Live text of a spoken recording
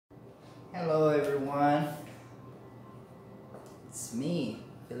Hello everyone, it's me,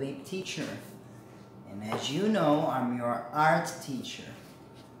 Philippe teacher, and as you know, I'm your art teacher.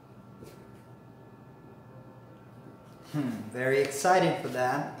 Very excited for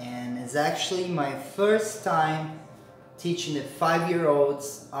that, and it's actually my first time teaching the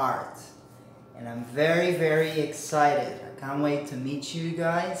 5-year-olds art, and I'm very excited. I can't wait to meet you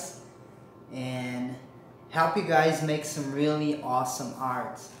guys and help you guys make some really awesome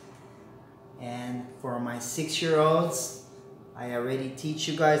art. And for my 6-year-olds, I already teach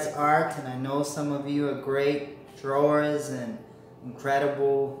you guys art, and I know some of you are great drawers and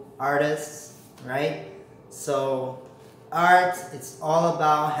incredible artists, right? So art, it's all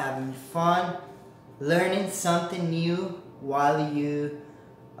about having fun, learning something new while you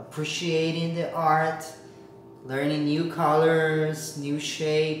appreciating the art, learning new colors, new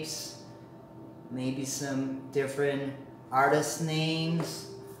shapes, maybe some different artist names,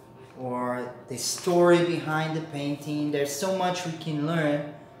 or the story behind the painting. There's so much we can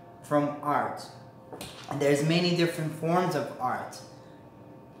learn from art. And there's many different forms of art.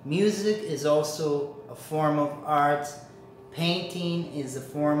 Music is also a form of art. Painting is a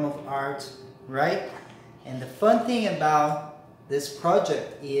form of art, right? And the fun thing about this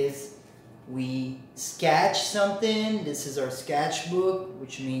project is we sketch something. This is our sketchbook,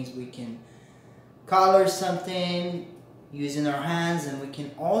 which means we can color something using our hands, and we can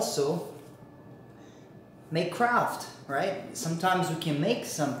also make craft, right? Sometimes we can make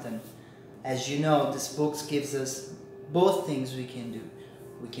something. As you know, this book gives us both things we can do.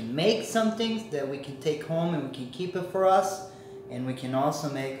 We can make something that we can take home and we can keep it for us, and we can also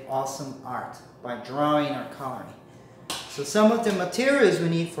make awesome art by drawing or coloring. So some of the materials we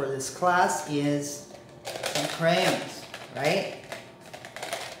need for this class is some crayons, right?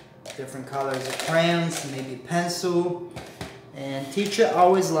 Different colors of crayons, maybe pencil. And teacher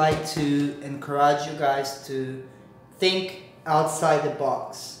always like to encourage you guys to think outside the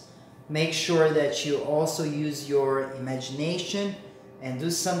box. Make sure that you also use your imagination and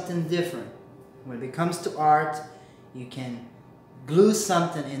do something different. When it comes to art, you can glue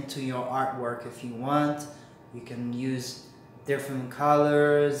something into your artwork if you want. You can use different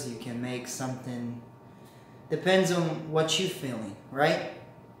colors, you can make something, depends on what you're feeling, right?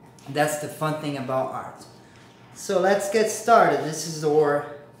 That's the fun thing about art. So let's get started. This is our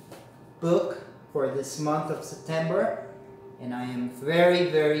book for this month of September, and I am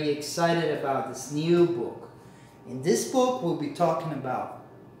very excited about this new book. In this book, we'll be talking about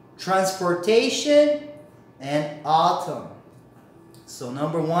transportation and autumn. So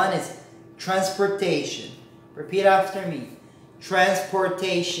number one is transportation. Repeat after me.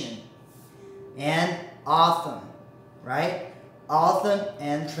 Transportation and autumn, right? Autumn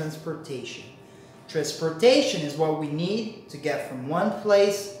and transportation. Transportation is what we need to get from one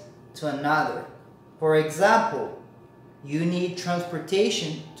place to another. For example, you need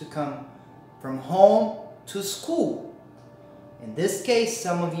transportation to come from home to school. In this case,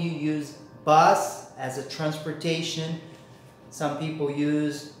 some of you use bus as a transportation. Some people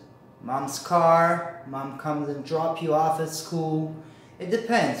use mom's car. Mom comes and drops you off at school. It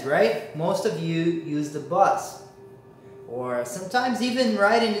depends, right? Most of you use the bus. Or sometimes even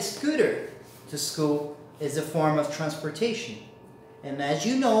riding a scooter to school is a form of transportation. And as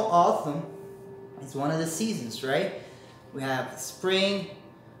you know, autumn is one of the seasons, right? We have spring,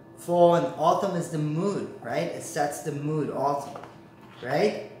 fall, and autumn is the mood, right? It sets the mood, autumn,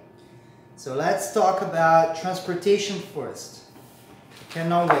 right? So let's talk about transportation first. I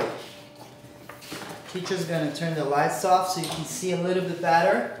cannot wait. Teacher's gonna turn the lights off so you can see a little bit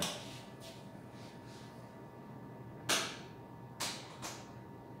better.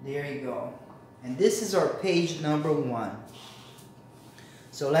 There you go. And this is our page number 1.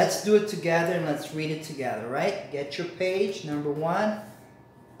 So let's do it together and let's read it together, right? Get your page number 1,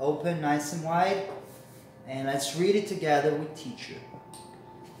 open nice and wide, and let's read it together with teacher.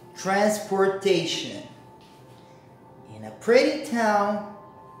 Transportation. In a pretty town,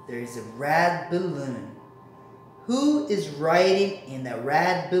 there is a red balloon. Who is riding in the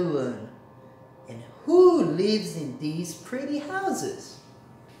red balloon? And who lives in these pretty houses?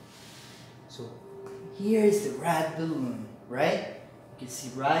 So here is the red balloon, right? You can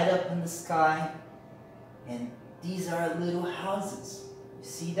see right up in the sky, and these are little houses. You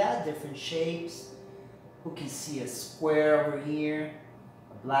see that? Different shapes. Who can see a square over here,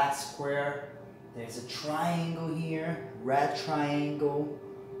 a black square? There's a triangle here, red triangle.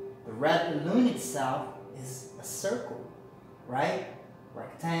 The red balloon itself is a circle, right?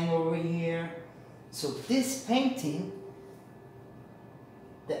 Rectangle over here. So this painting,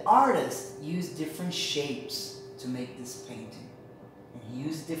 the artist used different shapes to make this painting. And And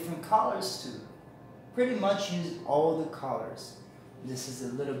use different colors too. Pretty much use all the colors. This is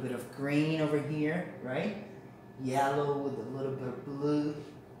a little bit of green over here, right? Yellow with a little bit of blue.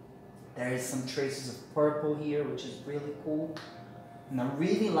 There is some traces of purple here, which is really cool. And I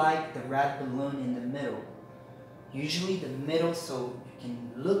really like the red balloon in the middle. Usually the middle so you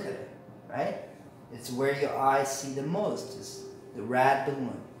can look at it, right? It's where your eyes see the most, is the red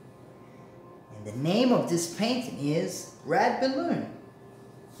balloon. And the name of this painting is Red Balloon.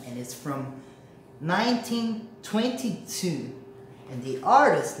 And it's from 1922. And the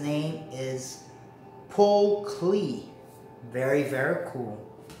artist's name is Paul Klee. Very, very cool.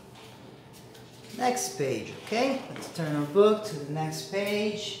 Next page, okay? Let's turn our book to the next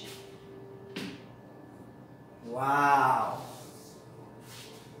page. Wow.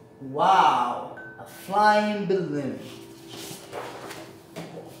 Wow, a flying balloon.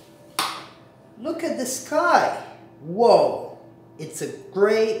 Look at the sky. Whoa, it's a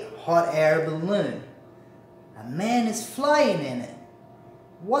great hot air balloon. A man is flying in it.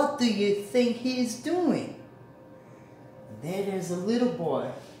 What do you think he is doing? There's a little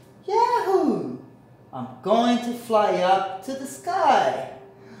boy. Yahoo! I'm going to fly up to the sky.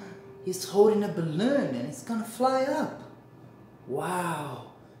 He's holding a balloon and it's gonna fly up.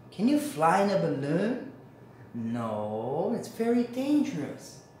 Wow. Can you fly in a balloon? No, it's very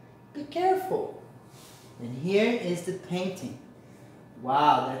dangerous. Be careful. And here is the painting.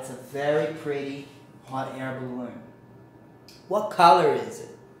 Wow, that's a very pretty hot air balloon. What color is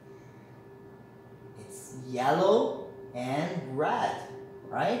it? It's yellow and red,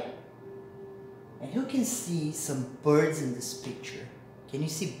 right? And who can see some birds in this picture? Can you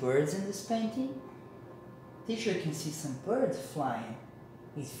see birds in this painting? Teacher can see some birds flying.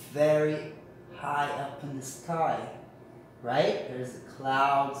 He's very high up in the sky, right? There's the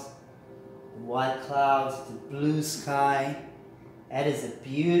clouds, the white clouds, the blue sky. That is a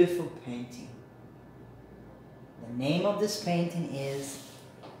beautiful painting. The name of this painting is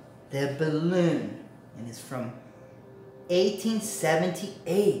The Balloon, and it's from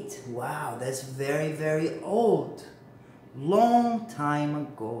 1878. Wow, that's very, very old. Long time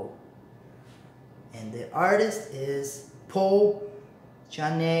ago. And the artist is Paul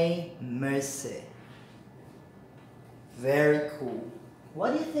Mercier. Very cool.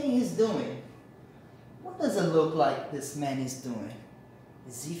 What do you think he's doing? What does it look like this man is doing?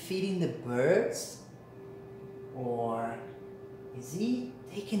 Is he feeding the birds? Or is he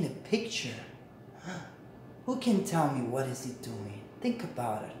taking a picture? Who can tell me what is he doing? Think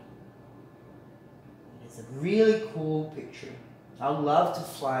about it. It's a really cool picture. I love to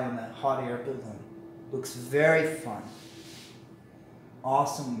fly on a hot air balloon. Looks very fun.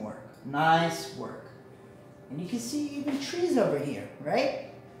 Awesome work. Nice work. And you can see even trees over here,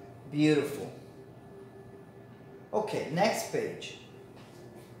 right? Beautiful. Okay, next page.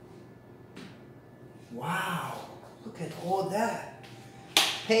 Wow, look at all that.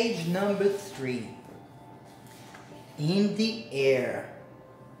 Page number 3. In the air.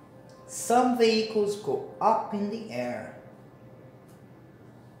 Some vehicles go up in the air.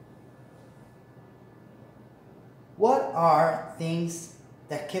 What are things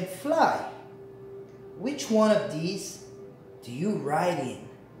that can fly? Which one of these do you ride in?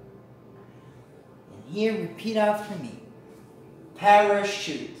 And here, repeat after me.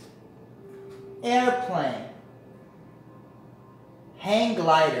 Parachute, airplane, hang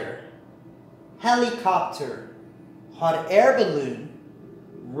glider, helicopter, hot air balloon,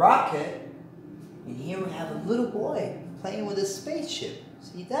 rocket, and here we have a little boy playing with a spaceship.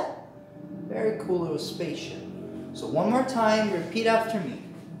 See that? Very cool little spaceship. So one more time, repeat after me.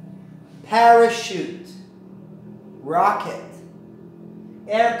 Parachute, rocket,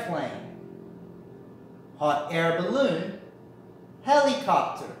 airplane, hot air balloon,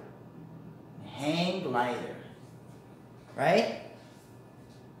 helicopter, hang glider. Right?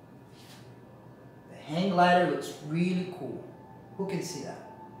 The hang glider looks really cool. Who can see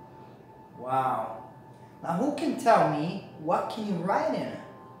that? Wow. Now who can tell me what can you ride in it?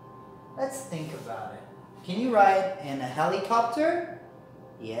 Let's think about it. Can you ride in a helicopter?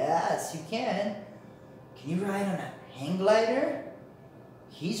 Yes, you can. Can you ride on a hang glider?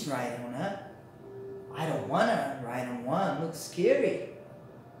 He's riding on it. I don't want to ride on one. It looks scary.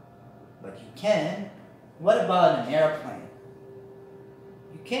 But you can. What about an airplane?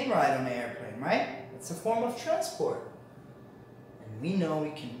 You can ride on an airplane, right? It's a form of transport. And we know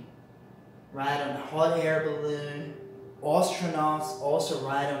we can ride on a hot air balloon. Astronauts also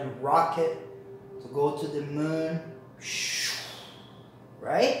ride on a rocket to go to the moon.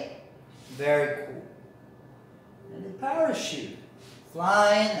 Right? Very cool. And the parachute,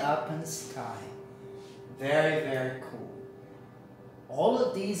 flying up in the sky. Very, very cool. all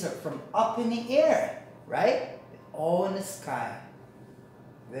of these are from up in the air, right? All in the sky.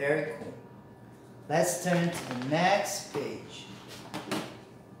 Very cool. Let's turn to the next page.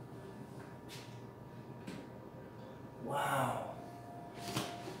 Wow.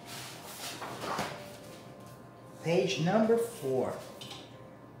 Page number 4.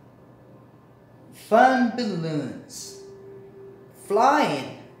 Fun balloons.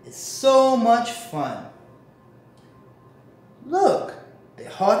 Flying is so much fun. Look, the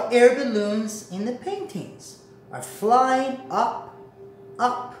hot air balloons in the paintings are flying up,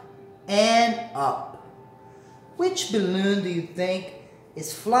 up, and up. Which balloon do you think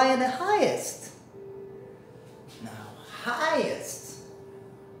is flying the highest? Now, highest.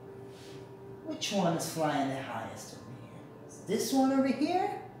 Which one is flying the highest over here? Is this one over here?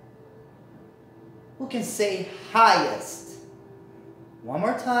 Who can say highest? One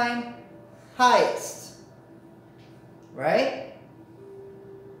more time. Highest. Right?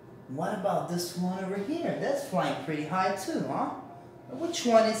 What about this one over here? That's flying pretty high too, huh? Which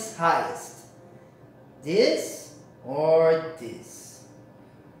one is highest? This or this?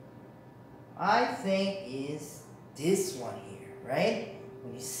 I think is this one here, right?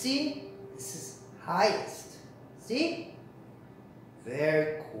 When you see, this is highest. See?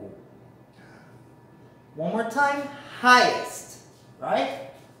 Very cool. One more time, highest,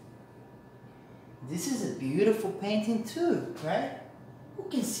 right? This is a beautiful painting too, right? Who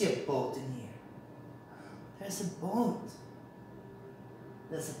can see a boat in here? There's a boat.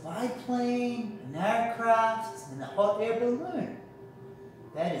 There's a biplane, an aircraft, and a hot air balloon.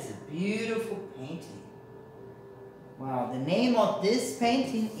 That is a beautiful painting. Wow, the name of this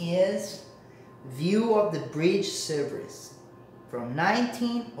painting is View of the Bridge Service from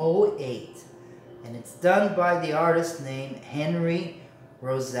 1908. And it's done by the artist named Henry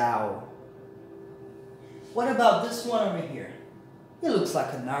Rousseau. What about this one over here? He looks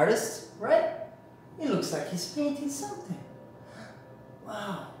like an artist, right? He looks like he's painting something.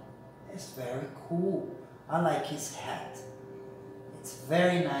 Wow, that's very cool. I like his hat. It's a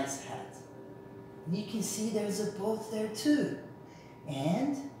very nice hat. And you can see there's a boat there too.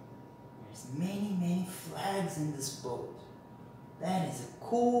 And there's many, many flags in this boat. That is a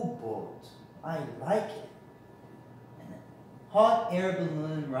cool boat. I like it. And a hot air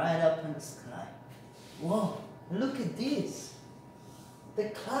balloon right up in the sky. Whoa, look at this. The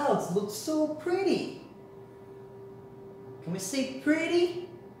clouds look so pretty. Can we say pretty?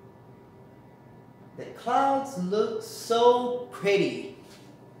 The clouds look so pretty.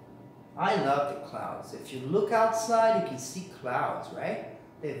 I love the clouds. If you look outside, you can see clouds, right?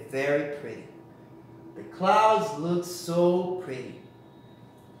 They're very pretty. The clouds look so pretty.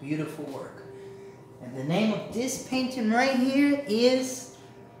 Beautiful work. And the name of this painting right here is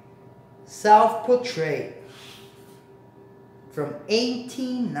Self-Portrait from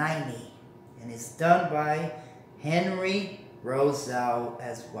 1890. And it's done by Henry Rousseau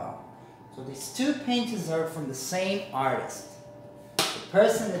as well. So these two paintings are from the same artist. The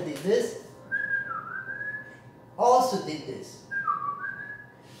person that did this also did this.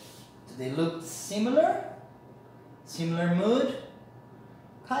 Do they look similar? Similar mood?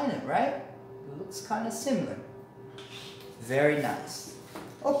 Kind of, right? It looks kind of similar. Very nice.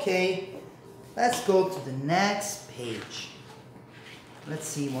 Okay, let's go to the next page. Let's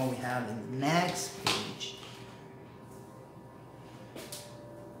see what we have in the next page.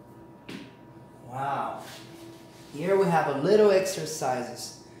 Wow. Here we have a little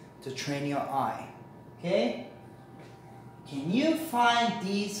exercises to train your eye. Okay? Can you find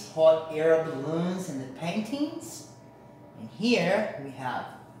these hot air balloons in the paintings? And here we have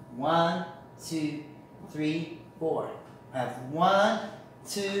 1, 2, 3, 4. We have 1,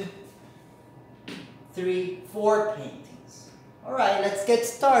 2, 3, 4 paintings. Alright, let's get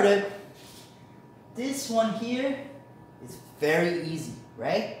started. This one here is very easy,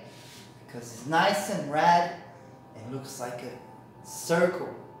 right? Because it's nice and red and looks like a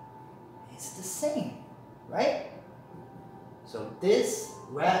circle. It's the same, right? So this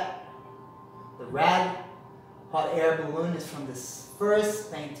red, the red hot air balloon is from this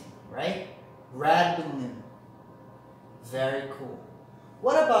first painting, right? Red balloon. Very cool.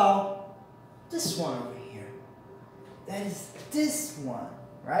 What about this one over here? That is this one,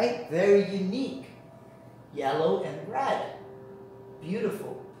 right? Very unique. Yellow and red.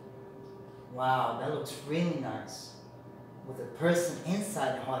 Beautiful. Wow, that looks really nice. With a person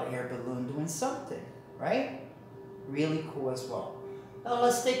inside the hot air balloon doing something, right? Really cool as well. Now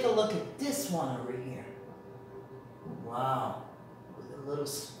let's take a look at this one over here. Wow, with a little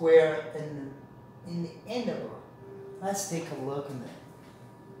square in the end of it. Let's take a look on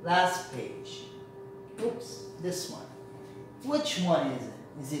the last page. Oops, this one. Which one is it?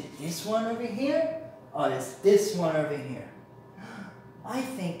 Is it this one over here? Or is this one over here? I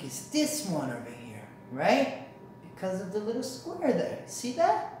think it's this one over here, right? Because of the little square there. See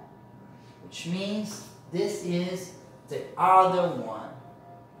that? Which means this is the other one.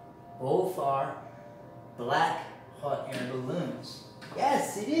 Both are black hot air balloons.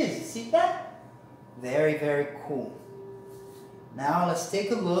 Yes, it is. You see that? Very, very cool. Now let's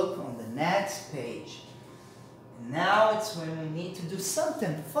take a look on the next page. And now it's when we need to do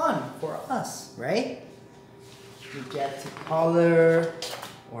something fun for us, right? We get to color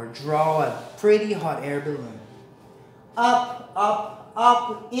or draw a pretty hot air balloon. Up, up,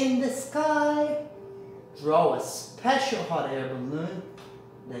 up in the sky. Draw a special hot air balloon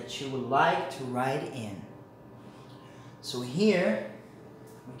that you would like to ride in. So here,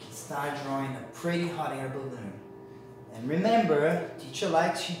 we can start drawing a pretty hot air balloon. And remember, teacher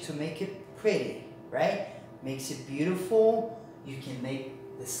likes you to make it pretty, right? Makes it beautiful. You can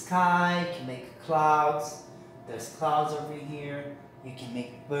make the sky, you can make clouds. There's clouds over here. You can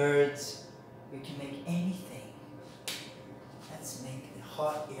make birds. You can make anything. Let's make the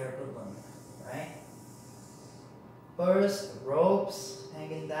hot air balloon, right? First, the ropes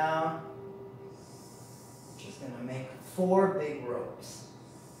hanging down. Just gonna make 4 big ropes.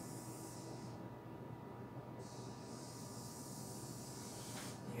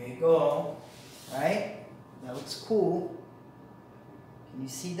 There you go, right? That looks cool. Can you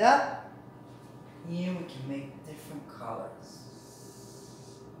see that? Here we can make different colors.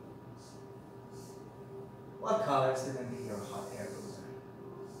 What color is going to be your hot air balloon?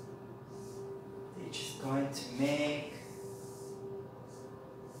 They're just going to make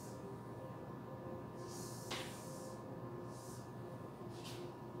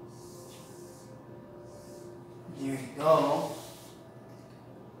there you go.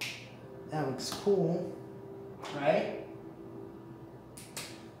 That looks cool, right?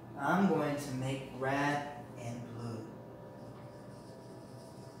 I'm going to make red and blue.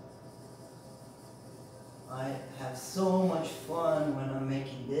 I have so much fun when I'm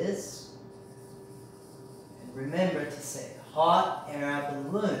making this. And remember to say hot air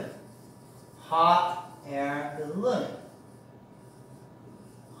balloon. Hot air balloon.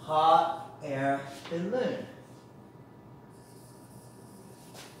 Hot air balloon.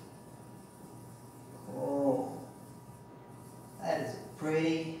 Oh, that is a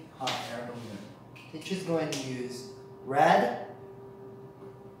pretty hot air balloon. Teacher's going to use red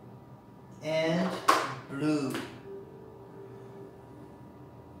and blue.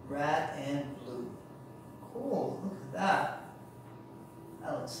 Red and blue. Cool, look at that.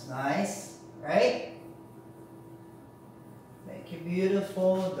 That looks nice, right? Make it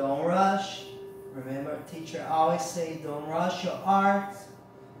beautiful, don't rush. Remember, teacher always say, don't rush your art.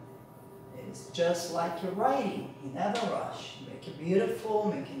 It's just like your writing. You never rush. Make it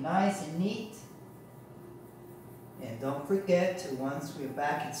beautiful, make it nice and neat. And don't forget to, once we're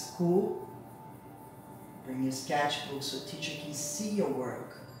back at school, bring your sketchbook so teacher can see your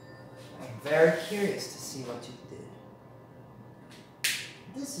work. I'm very curious to see what you did.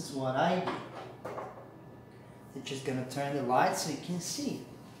 This is what I did. Teacher's gonna turn the light so you can see.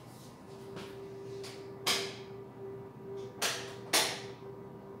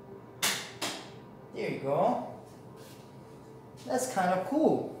 There you go. That's kind of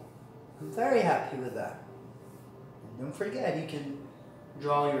cool. I'm very happy with that. And don't forget, you can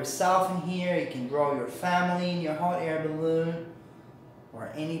draw yourself in here, you can draw your family in your hot air balloon,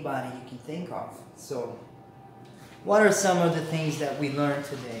 or anybody you can think of. So, what are some of the things that we learned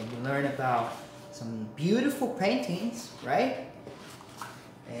today? We learned about some beautiful paintings, right?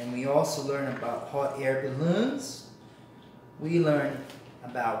 And we also learned about hot air balloons. We learned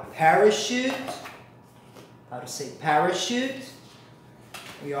about parachute, how to say parachute.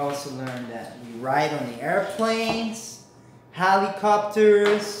 We also learned that we ride on the airplanes,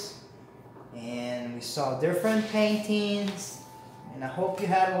 helicopters, and we saw different paintings. And I hope you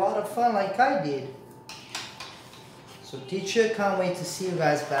had a lot of fun like I did. So teacher, can't wait to see you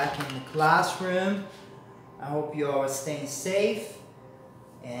guys back in the classroom. I hope you all are staying safe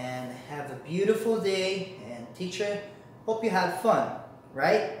and have a beautiful day. And teacher, hope you had fun,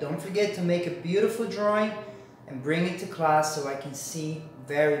 right? Don't forget to make a beautiful drawing and bring it to class so I can see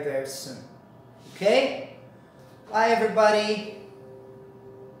very, very soon. Okay? Bye, everybody.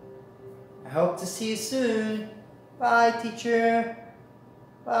 I hope to see you soon. Bye, teacher.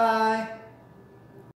 Bye.